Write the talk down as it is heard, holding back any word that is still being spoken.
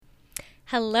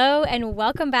Hello and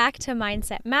welcome back to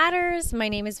Mindset Matters. My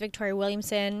name is Victoria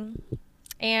Williamson,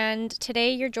 and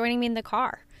today you're joining me in the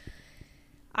car.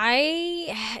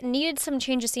 I needed some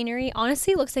change of scenery.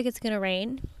 Honestly, it looks like it's going to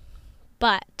rain,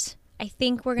 but I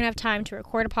think we're going to have time to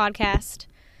record a podcast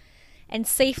and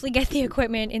safely get the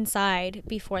equipment inside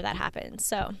before that happens.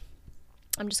 So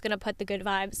I'm just going to put the good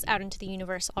vibes out into the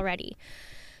universe already.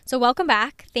 So welcome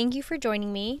back. Thank you for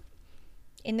joining me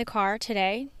in the car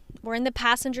today. We're in the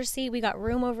passenger seat. We got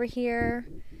room over here.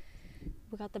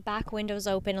 We got the back windows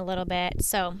open a little bit.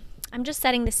 So I'm just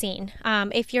setting the scene.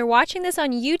 If you're watching this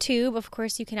on YouTube, of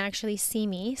course, you can actually see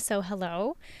me. So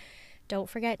hello. Don't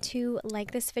forget to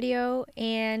like this video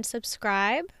and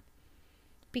subscribe,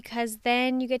 because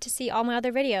then you get to see all my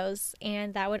other videos,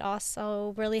 and that would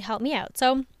also really help me out.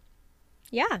 So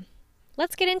yeah,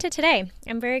 let's get into today.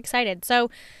 I'm very excited.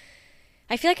 So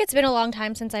I feel like it's been a long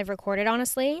time since I've recorded,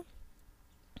 honestly.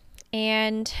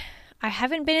 And I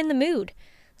haven't been in the mood.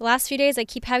 The last few days, I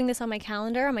keep having this on my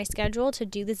calendar, on my schedule to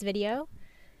do this video,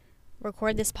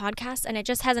 record this podcast, and it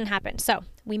just hasn't happened. So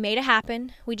we made it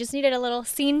happen. We just needed a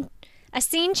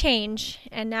scene change,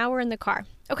 and now we're in the car.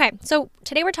 Okay, so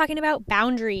today we're talking about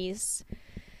boundaries.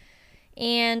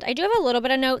 And I do have a little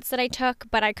bit of notes that I took,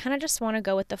 but I kind of just want to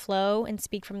go with the flow and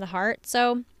speak from the heart.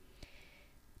 So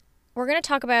we're going to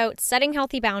talk about setting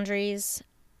healthy boundaries,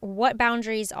 what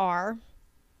boundaries are,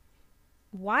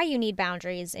 why you need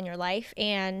boundaries in your life,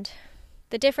 and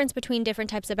the difference between different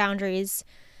types of boundaries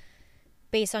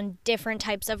based on different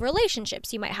types of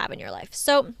relationships you might have in your life.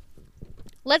 So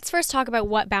let's first talk about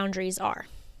what boundaries are.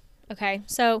 Okay,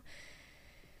 so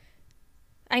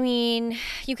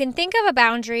you can think of a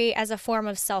boundary as a form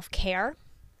of self-care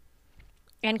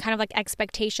and kind of like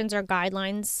expectations or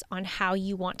guidelines on how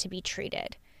you want to be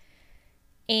treated.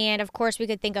 And of course, we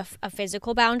could think of a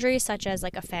physical boundary, such as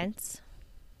like a fence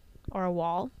or a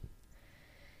wall.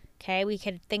 Okay, we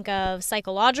could think of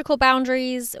psychological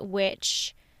boundaries,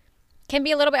 which can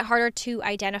be a little bit harder to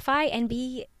identify and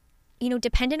be,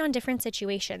 dependent on different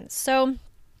situations. So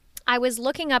I was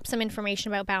looking up some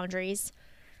information about boundaries,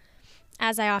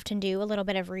 as I often do, a little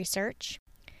bit of research.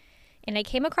 And I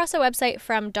came across a website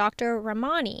from Dr.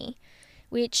 Ramani,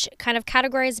 which kind of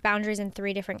categorizes boundaries in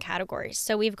 3 different categories.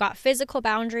 So we've got physical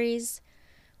boundaries,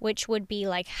 which would be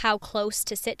like how close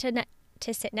to sit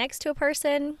next to a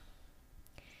person,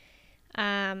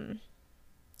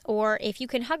 or if you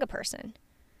can hug a person.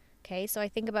 Okay, so I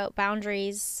think about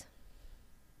boundaries.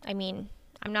 I'm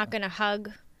not going to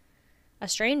hug a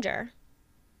stranger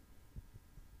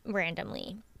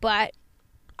randomly, but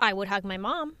I would hug my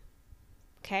mom.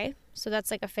 Okay, so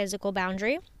that's like a physical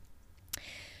boundary.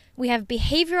 We have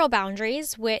behavioral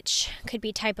boundaries, which could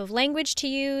be type of language to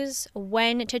use,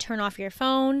 when to turn off your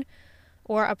phone,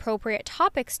 or appropriate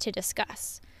topics to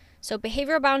discuss. So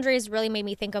behavioral boundaries really made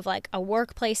me think of like a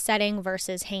workplace setting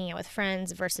versus hanging out with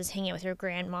friends versus hanging out with your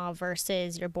grandma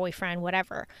versus your boyfriend,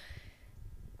 whatever.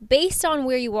 Based on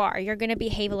where you are, you're going to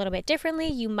behave a little bit differently.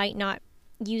 You might not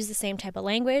use the same type of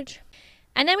language.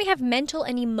 And then we have mental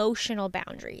and emotional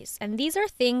boundaries. And these are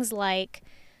things like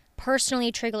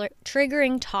personally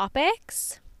triggering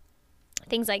topics,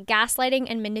 things like gaslighting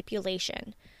and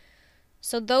manipulation.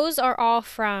 So those are all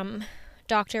from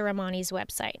Dr. Ramani's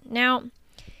website. Now,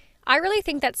 I really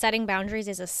think that setting boundaries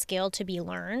is a skill to be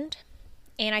learned.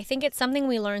 And I think it's something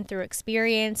we learn through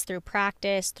experience, through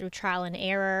practice, through trial and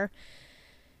error.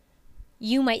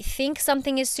 You might think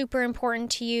something is super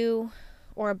important to you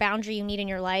or a boundary you need in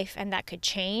your life, and that could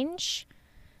change.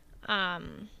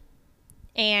 And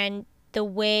the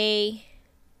way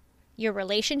your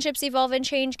relationships evolve and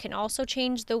change can also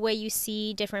change the way you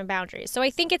see different boundaries. So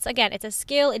I think it's a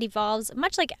skill. It evolves,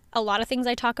 much like a lot of things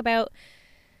I talk about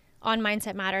on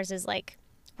Mindset Matters is like,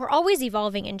 we're always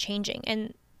evolving and changing,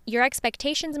 and your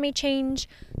expectations may change.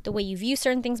 The way you view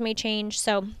certain things may change.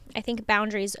 So I think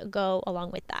boundaries go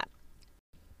along with that.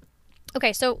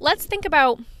 Okay, so let's think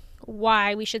about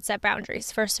why we should set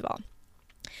boundaries, first of all.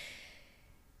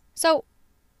 So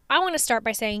I want to start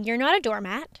by saying you're not a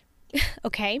doormat,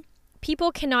 okay?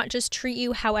 People cannot just treat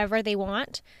you however they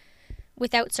want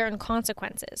without certain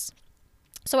consequences.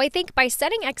 So I think by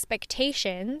setting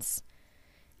expectations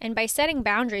and by setting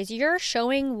boundaries, you're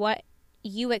showing what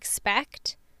you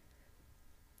expect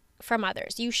from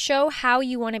others. You show how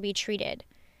you want to be treated.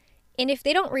 And if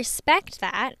they don't respect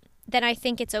that, then I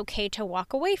think it's okay to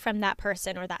walk away from that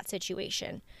person or that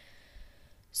situation.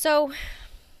 So,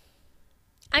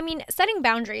 setting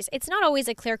boundaries, it's not always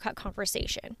a clear-cut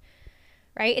conversation,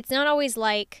 right? It's not always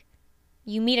like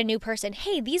you meet a new person,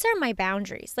 hey, these are my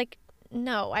boundaries. Like,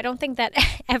 no, I don't think that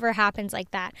ever happens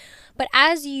like that. But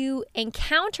as you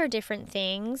encounter different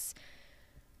things,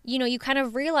 you kind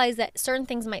of realize that certain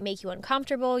things might make you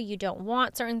uncomfortable. You don't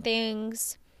want certain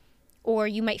things, or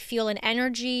you might feel an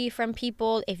energy from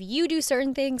people. If you do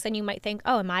certain things, then you might think,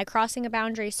 oh, am I crossing a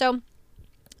boundary? So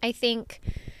I think,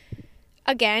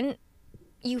 again,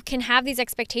 you can have these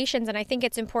expectations, and I think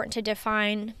it's important to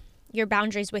define your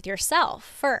boundaries with yourself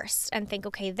first and think,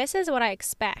 okay, this is what I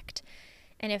expect.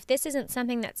 And if this isn't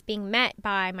something that's being met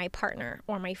by my partner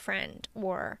or my friend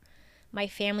or my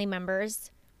family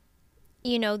members,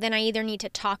 then I either need to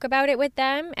talk about it with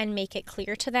them and make it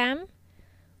clear to them,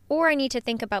 or I need to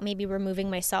think about maybe removing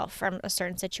myself from a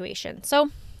certain situation. So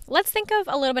let's think of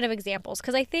a little bit of examples,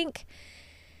 because I think,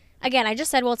 again, I just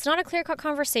said, well, it's not a clear-cut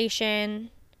conversation.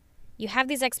 You have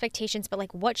these expectations, but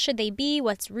like, what should they be?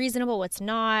 What's reasonable? What's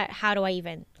not? How do I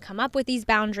even come up with these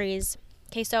boundaries?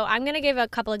 Okay, so I'm going to give a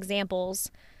couple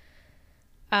examples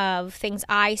of things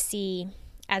I see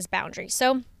as boundaries.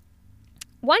 So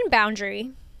one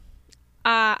boundary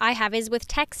I have is with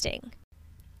texting.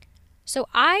 So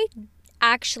I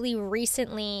actually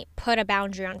recently put a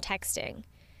boundary on texting.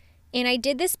 And I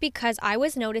did this because I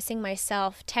was noticing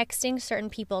myself texting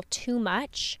certain people too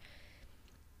much.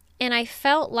 And I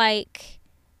felt like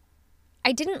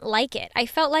I didn't like it. I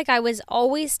felt like I was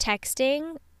always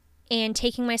texting and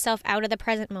taking myself out of the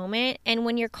present moment. And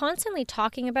when you're constantly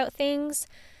talking about things,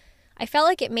 I felt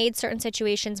like it made certain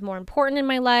situations more important in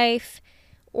my life,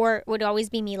 or it would always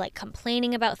be me like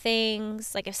complaining about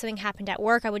things. Like if something happened at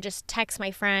work, I would just text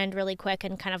my friend really quick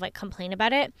and kind of like complain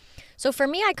about it. So for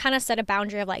me, I kind of set a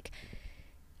boundary of like,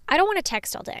 I don't want to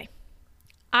text all day.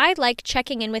 I like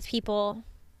checking in with people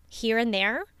here and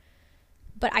there,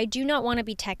 but I do not want to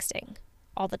be texting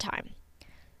all the time.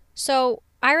 So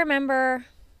I remember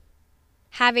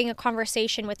having a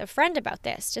conversation with a friend about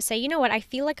this to say, you know what, I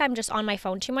feel like I'm just on my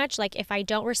phone too much. Like if I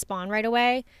don't respond right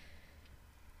away,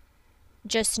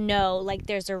 just know like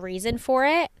there's a reason for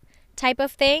it, type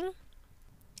of thing.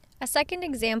 A second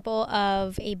example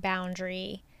of a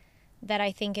boundary that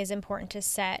I think is important to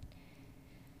set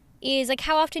is like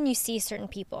how often you see certain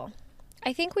people.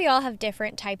 I think we all have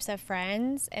different types of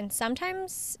friends, and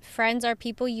sometimes friends are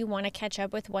people you want to catch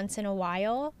up with once in a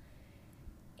while,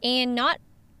 and not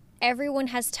everyone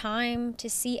has time to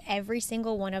see every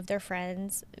single one of their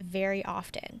friends very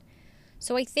often.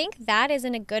 So I think that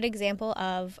isn't a good example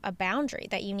of a boundary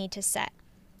that you need to set.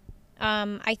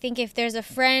 I think if there's a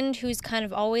friend who's kind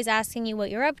of always asking you what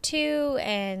you're up to,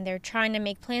 and they're trying to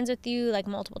make plans with you like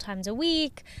multiple times a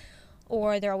week,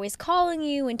 or they're always calling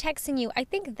you and texting you, I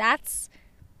think that's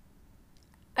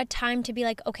a time to be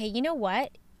like, okay, you know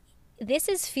what? This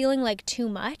is feeling like too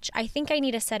much. I think I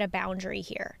need to set a boundary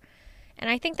here. And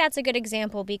I think that's a good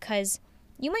example because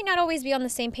you might not always be on the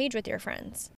same page with your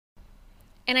friends.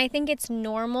 And I think it's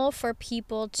normal for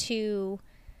people to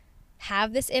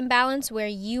have this imbalance where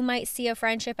you might see a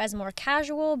friendship as more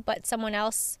casual, but someone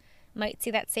else might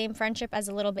see that same friendship as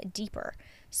a little bit deeper.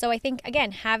 So I think,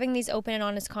 again, having these open and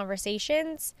honest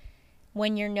conversations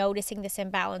when you're noticing this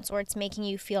imbalance, or it's making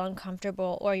you feel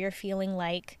uncomfortable, or you're feeling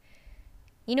like,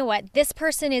 you know what, this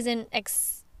person isn't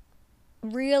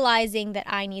realizing that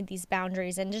I need these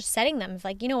boundaries, and just setting them.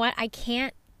 Like, you know what, I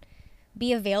can't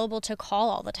be available to call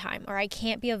all the time, or I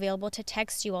can't be available to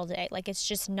text you all day. Like, it's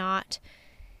just not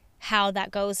how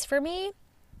that goes for me.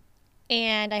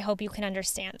 And I hope you can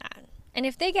understand that. And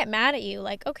if they get mad at you,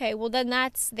 like, okay, well then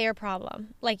that's their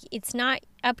problem. Like, it's not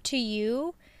up to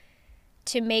you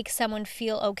to make someone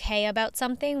feel okay about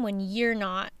something when you're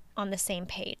not on the same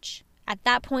page. At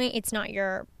that point, it's not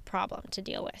your problem to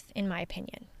deal with, in my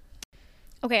opinion.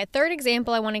 Okay, a third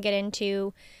example I want to get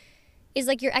into is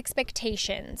like your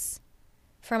expectations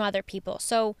from other people.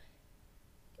 So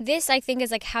this, I think,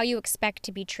 is like how you expect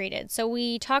to be treated. So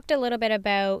we talked a little bit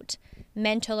about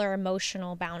mental or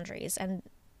emotional boundaries, and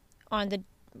on the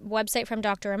website from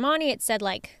Dr. Amani, it said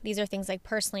like these are things like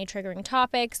personally triggering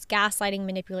topics, gaslighting,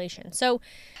 manipulation. So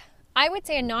I would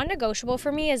say a non-negotiable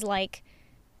for me is like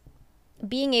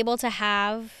being able to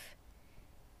have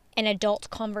an adult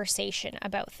conversation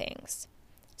about things.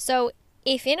 So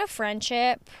if in a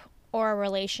friendship or a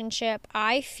relationship,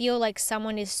 I feel like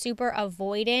someone is super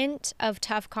avoidant of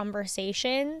tough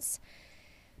conversations,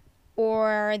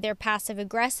 or they're passive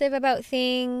aggressive about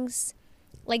things,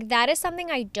 like that is something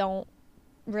I don't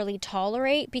really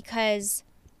tolerate, because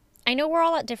I know we're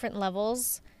all at different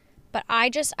levels, but I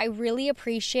really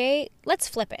appreciate, let's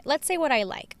flip it. Let's say what I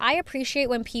like. I appreciate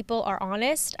when people are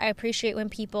honest. I appreciate when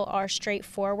people are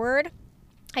straightforward.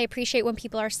 I appreciate when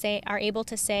people are able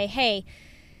to say, hey,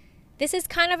 this is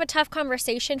kind of a tough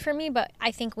conversation for me, but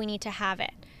I think we need to have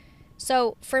it.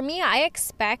 So for me, I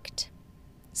expect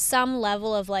some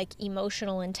level of like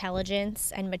emotional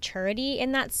intelligence and maturity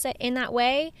in that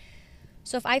way.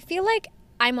 So if I feel like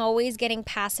I'm always getting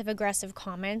passive aggressive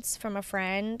comments from a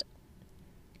friend,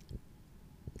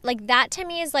 like that to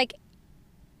me is like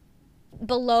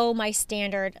below my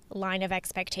standard line of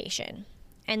expectation.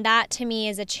 And that to me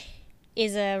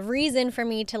is a reason for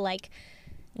me to like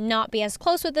not be as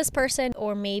close with this person,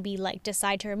 or maybe like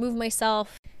decide to remove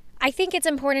myself. I think it's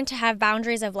important to have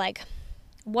boundaries of like,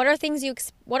 what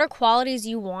are qualities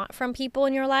you want from people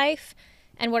in your life,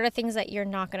 and what are things that you're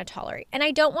not going to tolerate. And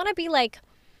I don't want to be like,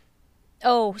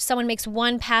 oh, someone makes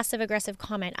one passive aggressive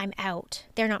comment, I'm out,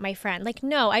 they're not my friend. Like,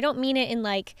 no, I don't mean it in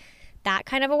like that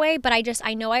kind of a way, but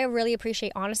I know I really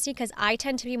appreciate honesty, because I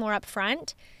tend to be more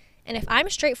upfront. And if I'm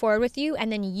straightforward with you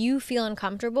and then you feel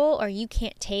uncomfortable or you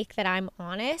can't take that I'm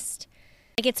honest,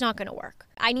 like, it's not going to work.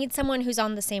 I need someone who's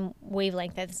on the same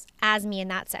wavelength as me in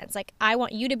that sense. Like, I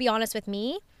want you to be honest with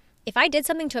me. If I did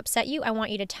something to upset you, I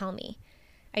want you to tell me.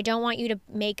 I don't want you to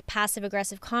make passive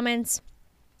aggressive comments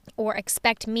or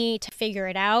expect me to figure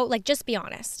it out. Like, just be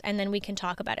honest, and then we can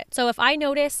talk about it. So if I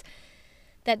notice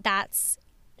that that's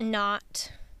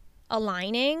not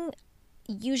aligning,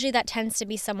 usually that tends to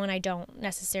be someone I don't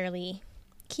necessarily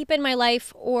keep in my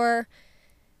life, or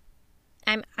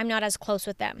I'm not as close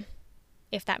with them,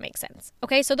 if that makes sense.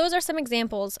 Okay, so those are some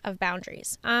examples of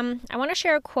boundaries. I want to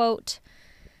share a quote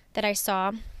that I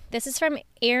saw. This is from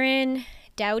Aaron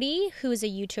Doughty, who is a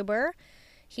YouTuber.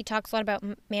 He talks a lot about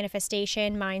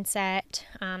manifestation, mindset.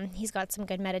 He's got some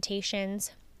good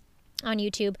meditations on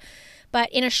YouTube. But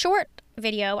in a short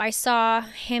video, I saw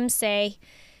him say,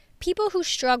 people who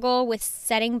struggle with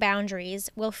setting boundaries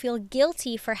will feel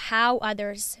guilty for how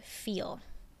others feel.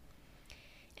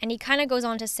 And he kind of goes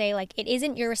on to say, like, it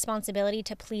isn't your responsibility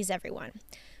to please everyone.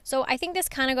 So I think this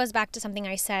kind of goes back to something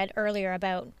I said earlier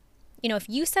about, if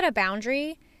you set a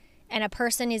boundary and a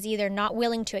person is either not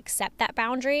willing to accept that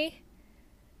boundary,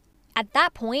 at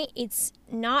that point, it's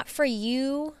not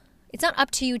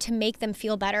up to you to make them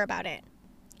feel better about it.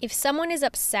 If someone is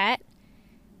upset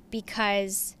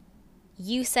because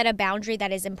you set a boundary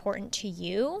that is important to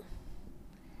you,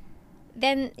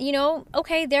 then,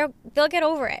 okay, they'll get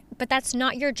over it. But that's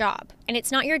not your job. And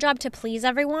it's not your job to please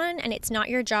everyone. And it's not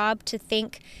your job to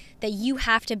think that you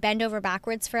have to bend over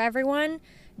backwards for everyone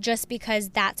just because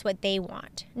that's what they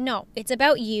want. No, it's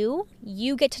about you.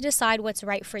 You get to decide what's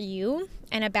right for you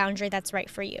and a boundary that's right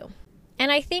for you.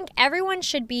 And I think everyone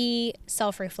should be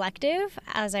self-reflective,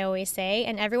 as I always say,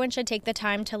 and everyone should take the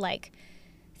time to like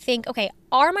think, okay,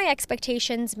 are my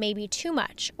expectations maybe too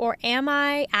much? Or am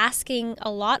I asking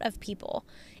a lot of people?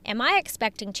 Am I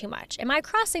expecting too much? Am I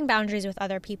crossing boundaries with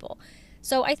other people?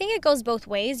 So I think it goes both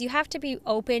ways. You have to be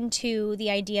open to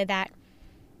the idea that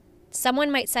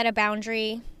someone might set a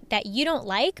boundary that you don't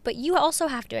like, but you also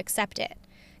have to accept it.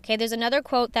 Okay, there's another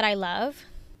quote that I love,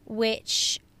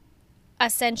 which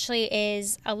essentially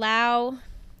is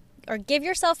give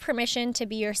yourself permission to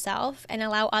be yourself and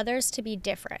allow others to be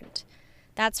different.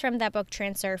 That's from that book,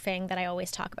 Transurfing, that I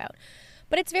always talk about.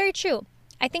 But it's very true.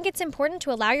 I think it's important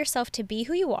to allow yourself to be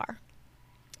who you are,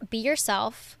 be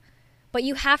yourself, but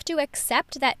you have to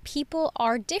accept that people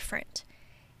are different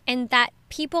and that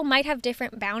people might have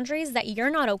different boundaries that you're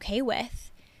not okay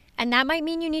with. And that might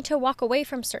mean you need to walk away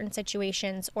from certain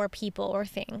situations or people or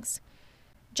things.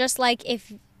 Just like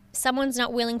if someone's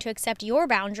not willing to accept your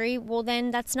boundary, well, then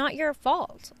that's not your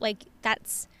fault. Like,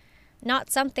 that's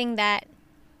not something that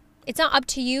it's not up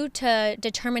to you to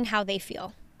determine how they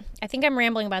feel. I think I'm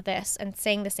rambling about this and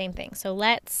saying the same thing. So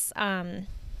let's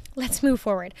move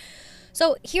forward.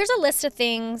 So here's a list of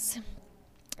things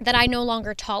that I no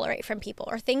longer tolerate from people,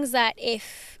 or things that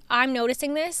if I'm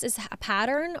noticing this is a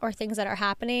pattern or things that are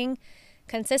happening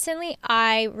consistently,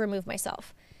 I remove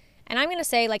myself. And I'm going to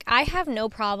say, like, I have no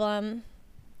problem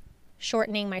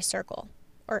shortening my circle.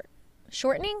 Or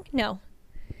shortening? No.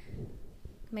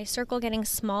 My circle getting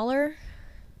smaller?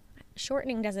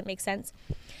 Shortening doesn't make sense.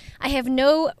 I have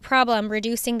no problem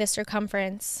reducing the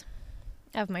circumference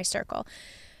of my circle.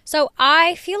 So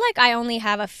I feel like I only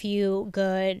have a few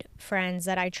good friends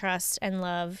that I trust and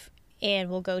love and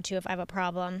will go to if I have a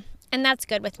problem. And that's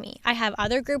good with me. I have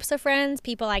other groups of friends,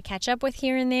 people I catch up with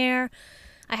here and there.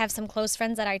 I have some close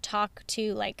friends that I talk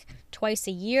to like twice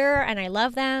a year and I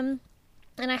love them.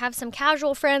 And I have some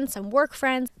casual friends, some work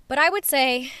friends. But I would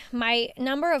say my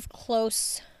number of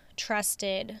close,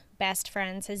 trusted, best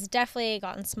friends has definitely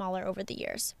gotten smaller over the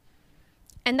years.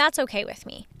 And that's okay with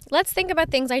me. Let's think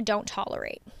about things I don't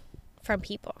tolerate from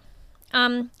people.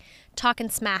 Talking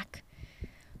smack.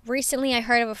 Recently I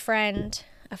heard of a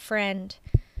friend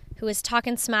who was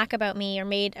talking smack about me or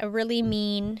made a really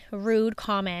mean, rude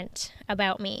comment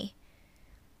about me.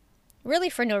 really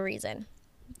for no reason.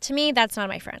 To me, that's not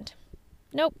my friend.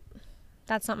 Nope,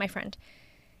 that's not my friend.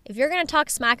 If you're going to talk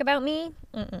smack about me,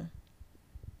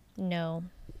 no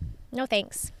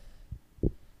thanks.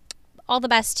 All the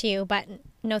best to you, but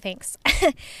no thanks.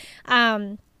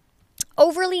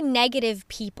 Overly negative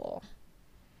people.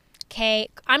 Okay,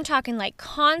 I'm talking like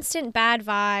constant bad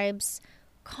vibes,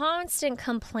 constant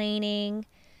complaining.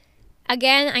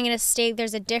 Again, I'm going to state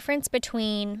there's a difference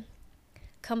between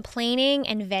complaining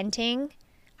and venting.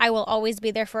 I will always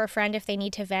be there for a friend if they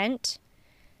need to vent.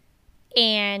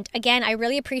 And again, I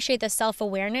really appreciate the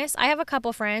self-awareness. I have a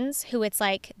couple friends who it's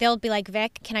like, they'll be like,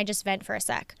 Vic, can I just vent for a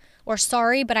sec? Or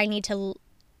sorry, but I need to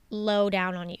low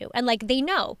down on you. And like, they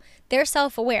know, they're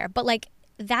self-aware, but like,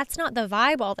 that's not the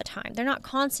vibe all the time. They're not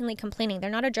constantly complaining. They're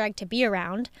not a drag to be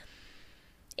around.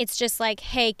 It's just like,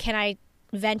 hey, can I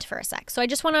vent for a sec? So I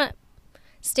just want to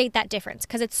state that difference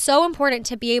because it's so important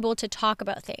to be able to talk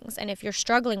about things. And if you're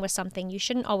struggling with something, you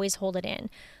shouldn't always hold it in.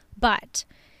 But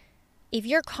if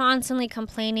you're constantly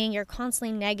complaining, you're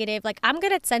constantly negative, like I'm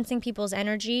good at sensing people's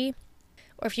energy,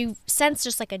 or if you sense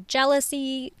just like a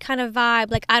jealousy kind of vibe,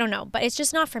 like I don't know, but it's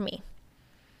just not for me.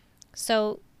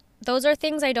 So those are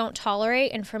things I don't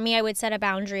tolerate. And for me, I would set a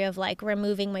boundary of like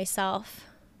removing myself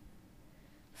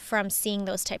from seeing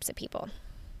those types of people.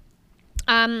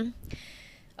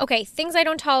 Okay, things I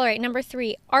don't tolerate. Number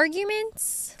 3,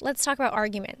 arguments. Let's talk about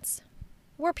arguments.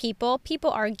 We're people.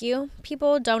 People argue.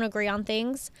 People don't agree on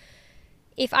things.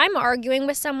 If I'm arguing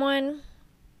with someone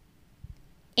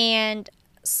and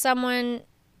someone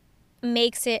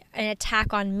makes it an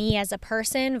attack on me as a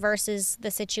person versus the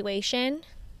situation,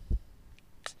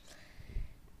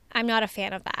 I'm not a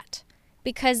fan of that,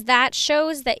 because that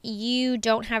shows that you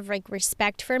don't have like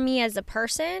respect for me as a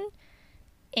person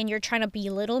and you're trying to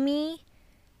belittle me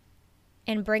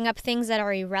and bring up things that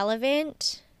are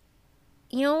irrelevant.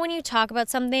 You know, when you talk about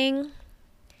something,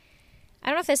 I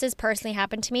don't know if this has personally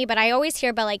happened to me, but I always hear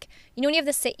about like, you know, when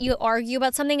you argue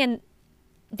about something and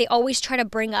they always try to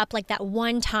bring up like that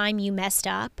one time you messed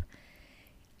up.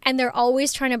 And they're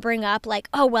always trying to bring up like,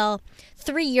 oh, well,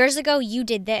 3 years ago you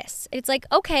did this. It's like,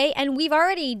 okay, and we've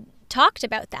already talked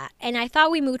about that. And I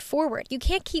thought we moved forward. You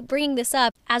can't keep bringing this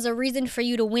up as a reason for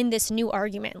you to win this new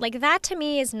argument. Like that to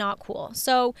me is not cool.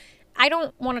 So I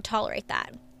don't want to tolerate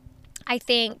that. I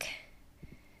think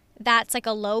that's like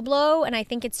a low blow and I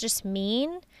think it's just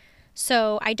mean.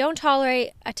 So I don't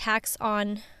tolerate attacks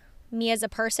on me as a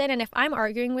person. And if I'm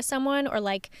arguing with someone or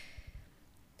like,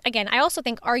 again, I also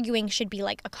think arguing should be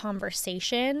like a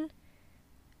conversation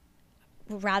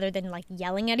rather than like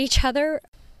yelling at each other.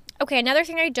 Okay, another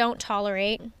thing I don't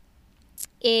tolerate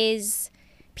is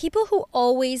people who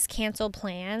always cancel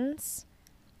plans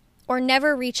or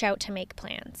never reach out to make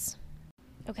plans.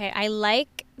 Okay, I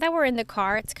like that we're in the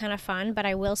car. It's kind of fun, but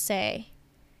I will say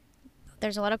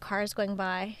there's a lot of cars going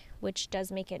by, which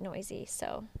does make it noisy.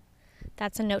 So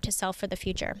that's a note to self for the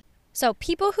future. So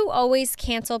people who always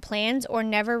cancel plans or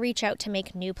never reach out to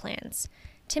make new plans.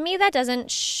 To me, that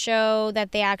doesn't show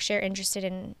that they actually are interested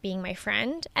in being my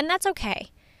friend, and that's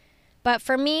okay. But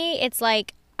for me, it's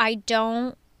like I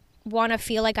don't want to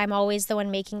feel like I'm always the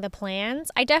one making the plans.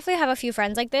 I definitely have a few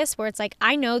friends like this where it's like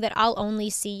I know that I'll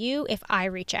only see you if I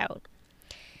reach out.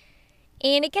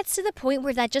 And it gets to the point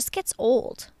where that just gets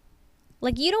old.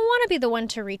 Like you don't want to be the one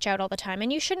to reach out all the time,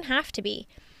 and you shouldn't have to be.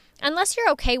 Unless you're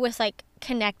okay with like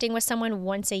connecting with someone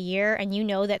once a year and you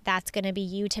know that that's going to be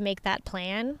you to make that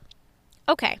plan.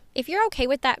 Okay, if you're okay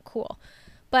with that, cool.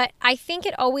 But I think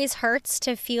it always hurts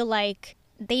to feel like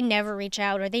they never reach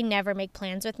out or they never make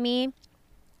plans with me.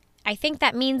 I think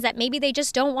that means that maybe they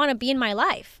just don't want to be in my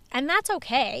life. And that's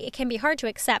okay. It can be hard to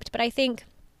accept, but I think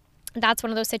that's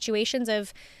one of those situations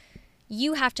of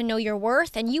you have to know your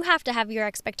worth and you have to have your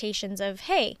expectations of,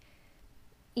 hey,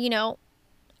 you know,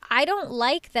 I don't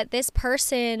like that this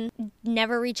person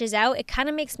never reaches out. It kind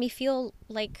of makes me feel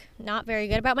like not very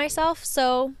good about myself.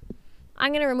 So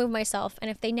I'm going to remove myself. And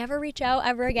if they never reach out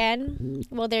ever again,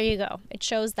 well, there you go. It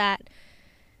shows that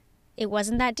it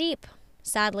wasn't that deep,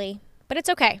 sadly. But it's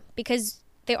okay because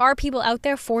there are people out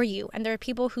there for you. And there are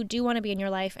people who do want to be in your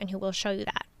life and who will show you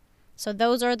that. So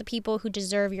those are the people who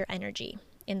deserve your energy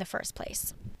in the first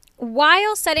place.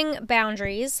 While setting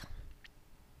boundaries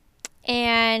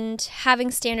and having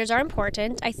standards are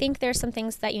important, I think there's some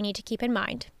things that you need to keep in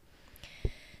mind.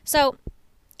 So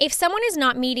if someone is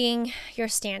not meeting your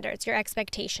standards, your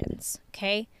expectations,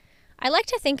 okay, I like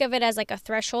to think of it as like a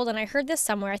threshold, and I heard this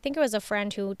somewhere. I think it was a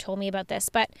friend who told me about this,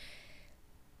 but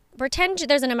pretend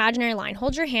there's an imaginary line.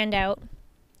 Hold your hand out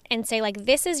and say like,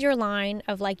 this is your line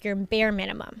of like your bare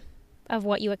minimum of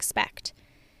what you expect.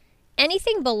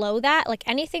 Anything below that, like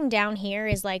anything down here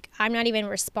is like, I'm not even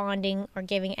responding or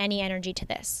giving any energy to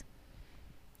this.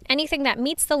 Anything that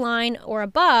meets the line or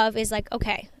above is like,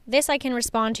 okay, this I can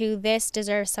respond to, this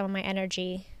deserves some of my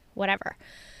energy, whatever.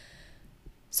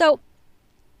 So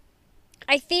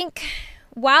I think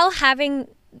while having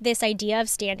this idea of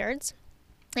standards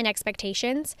and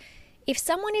expectations, if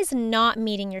someone is not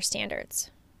meeting your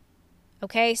standards,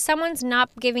 okay, someone's not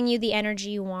giving you the energy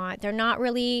you want, they're not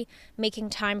really making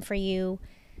time for you,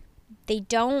 they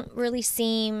don't really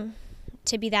seem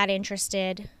to be that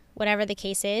interested, whatever the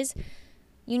case is,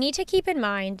 you need to keep in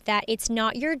mind that it's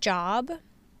not your job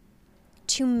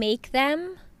to make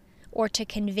them or to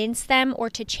convince them or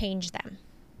to change them.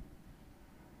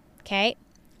 Okay?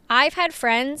 I've had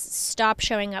friends stop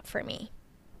showing up for me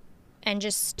and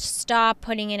just stop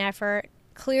putting in effort.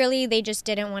 Clearly, they just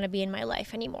didn't want to be in my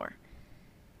life anymore.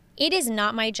 It is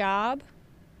not my job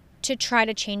to try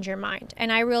to change your mind,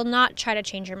 and I will not try to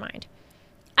change your mind.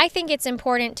 I think it's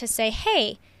important to say,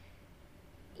 hey,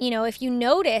 if you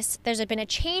notice there's been a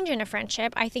change in a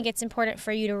friendship, I think it's important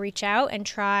for you to reach out and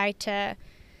try to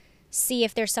see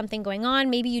if there's something going on.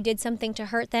 Maybe you did something to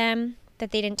hurt them that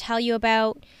they didn't tell you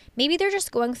about. Maybe they're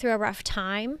just going through a rough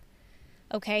time.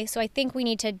 Okay, so I think we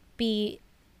need to be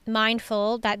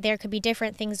mindful that there could be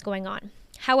different things going on.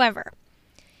 However,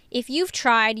 if you've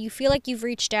tried, you feel like you've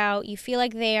reached out, you feel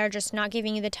like they are just not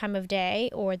giving you the time of day,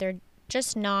 or they're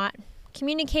just not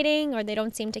communicating, or they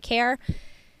don't seem to care,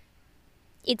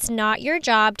 it's not your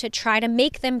job to try to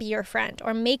make them be your friend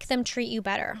or make them treat you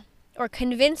better or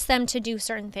convince them to do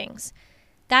certain things.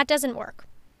 That doesn't work.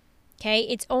 Okay?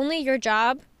 It's only your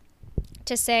job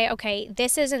to say, okay,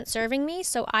 this isn't serving me,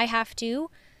 so I have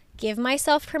to give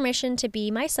myself permission to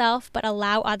be myself, but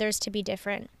allow others to be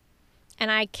different. And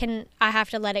I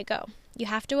have to let it go. You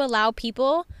have to allow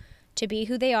people to be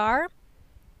who they are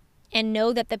and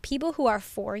know that the people who are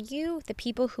for you, the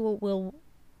people who will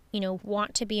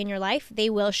want to be in your life, they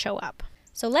will show up.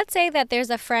 So let's say that there's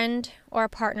a friend or a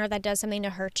partner that does something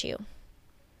to hurt you.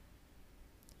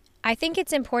 I think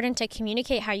it's important to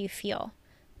communicate how you feel.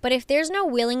 But if there's no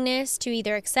willingness to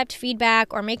either accept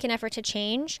feedback or make an effort to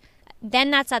change,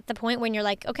 then that's at the point when you're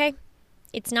like, okay,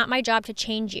 it's not my job to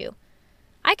change you.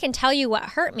 I can tell you what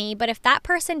hurt me, but if that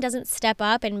person doesn't step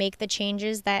up and make the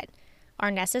changes that are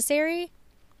necessary,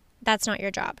 that's not your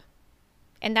job.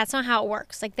 And that's not how it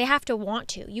works. Like, they have to want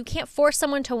to. You can't force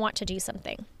someone to want to do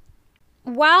something.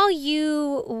 While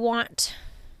you want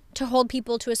to hold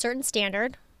people to a certain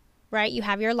standard, right? You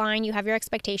have your line, you have your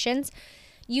expectations.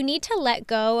 You need to let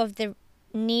go of the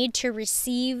need to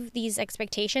receive these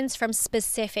expectations from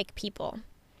specific people.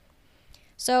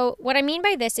 So what I mean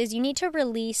by this is you need to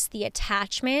release the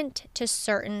attachment to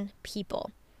certain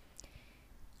people.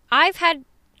 Again,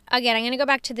 I'm going to go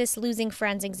back to this losing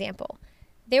friends example.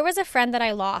 There was a friend that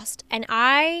I lost, and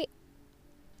it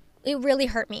really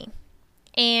hurt me.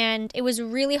 And it was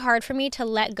really hard for me to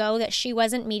let go that she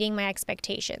wasn't meeting my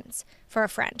expectations for a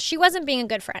friend. She wasn't being a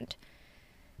good friend.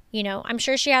 I'm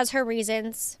sure she has her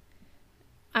reasons.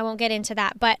 I won't get into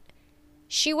that, but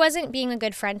she wasn't being a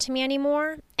good friend to me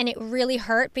anymore. And it really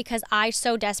hurt because I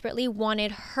so desperately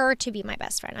wanted her to be my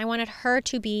best friend. I wanted her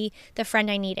to be the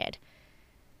friend I needed.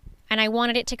 And I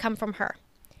wanted it to come from her.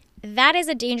 That is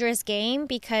a dangerous game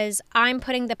because I'm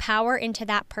putting the power into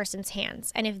that person's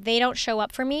hands. And if they don't show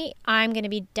up for me, I'm going to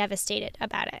be devastated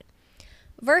about it.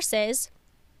 Versus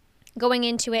going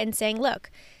into it and saying,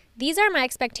 look, these are my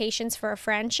expectations for a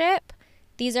friendship.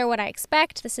 These are what I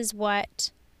expect. This is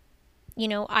what,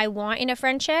 I want in a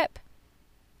friendship.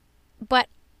 But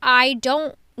I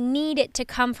don't need it to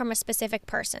come from a specific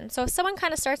person. So if someone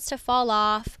kind of starts to fall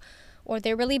off or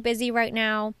they're really busy right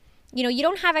now, you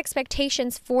don't have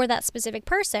expectations for that specific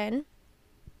person.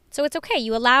 So it's okay.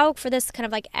 You allow for this kind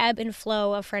of like ebb and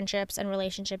flow of friendships and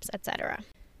relationships, etc.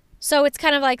 So it's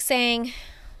kind of like saying,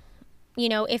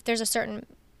 if there's a certain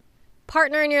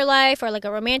partner in your life or like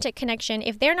a romantic connection,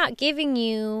 if they're not giving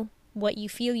you what you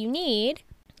feel you need,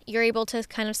 you're able to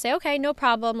kind of say, okay, no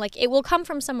problem. Like, it will come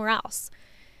from somewhere else.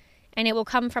 And it will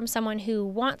come from someone who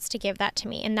wants to give that to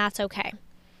me, and that's okay.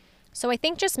 So I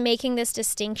think just making this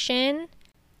distinction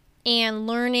and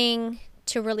learning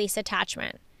to release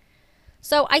attachment.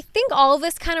 So I think all of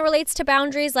this kind of relates to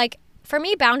boundaries. Like, for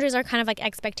me, boundaries are kind of like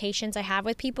expectations I have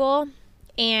with people.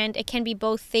 And it can be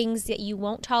both things that you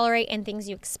won't tolerate and things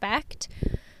you expect.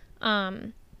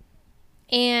 And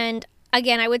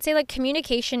again, I would say like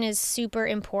communication is super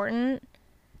important.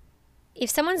 If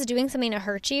someone's doing something to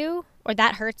hurt you or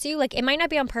that hurts you, like, it might not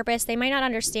be on purpose. They might not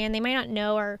understand. They might not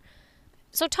know.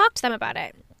 So talk to them about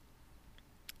it.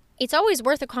 It's always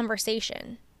worth a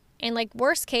conversation. And like,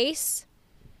 worst case,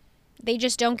 they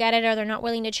just don't get it, or they're not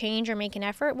willing to change or make an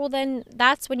effort, well, then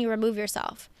that's when you remove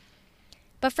yourself.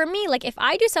 But for me, like if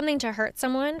I do something to hurt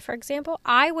someone, for example,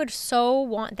 I would so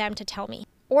want them to tell me.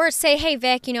 Or say, hey,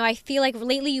 Vic, I feel like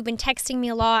lately you've been texting me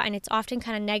a lot and it's often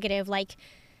kind of negative. Like,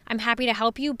 I'm happy to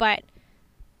help you, but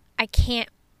I can't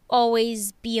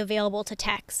always be available to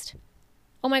text.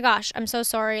 Oh my gosh, I'm so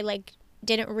sorry. Like,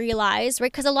 didn't realize,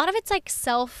 right? Because a lot of it's like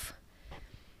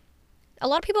a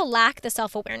lot of people lack the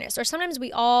self-awareness, or sometimes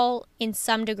we all in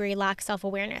some degree lack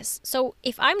self-awareness. So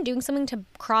if I'm doing something to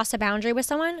cross a boundary with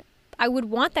someone, I would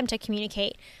want them to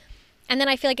communicate. And then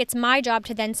I feel like it's my job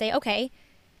to then say, okay,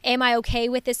 am I okay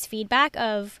with this feedback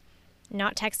of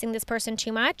not texting this person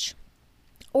too much?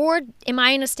 Or am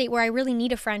I in a state where I really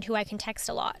need a friend who I can text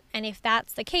a lot? And if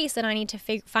that's the case, then I need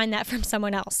to find that from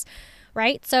someone else,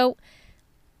 right? So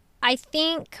I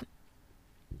think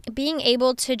being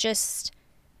able to just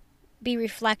be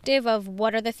reflective of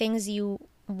what are the things you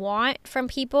want from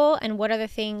people and what are the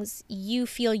things you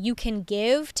feel you can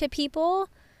give to people,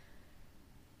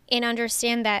 and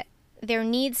understand that there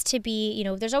needs to be,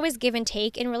 there's always give and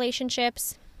take in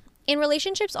relationships. In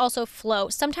relationships also flow.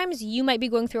 Sometimes you might be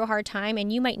going through a hard time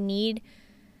and you might need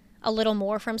a little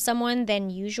more from someone than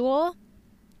usual.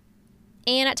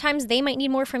 And at times they might need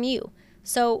more from you.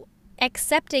 So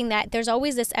accepting that there's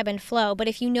always this ebb and flow, but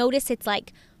if you notice it's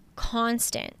like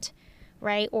constant,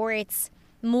 right? Or it's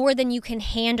more than you can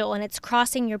handle and it's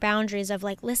crossing your boundaries of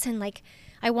like, listen, like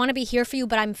I want to be here for you,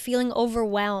 but I'm feeling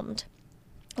overwhelmed.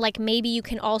 Like maybe you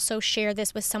can also share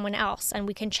this with someone else and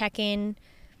we can check in,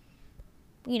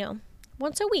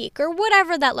 once a week or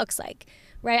whatever that looks like,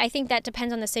 right? I think that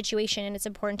depends on the situation and it's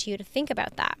important to you to think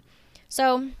about that.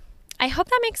 So I hope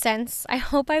that makes sense. I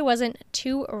hope I wasn't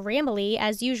too rambly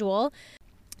as usual.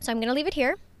 So I'm going to leave it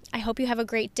here. I hope you have a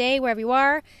great day wherever you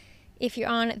are. If you're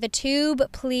on the tube,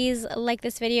 please like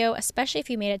this video, especially if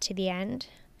you made it to the end,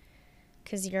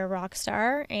 because you're a rock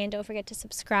star. And don't forget to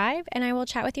subscribe, and I will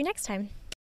chat with you next time.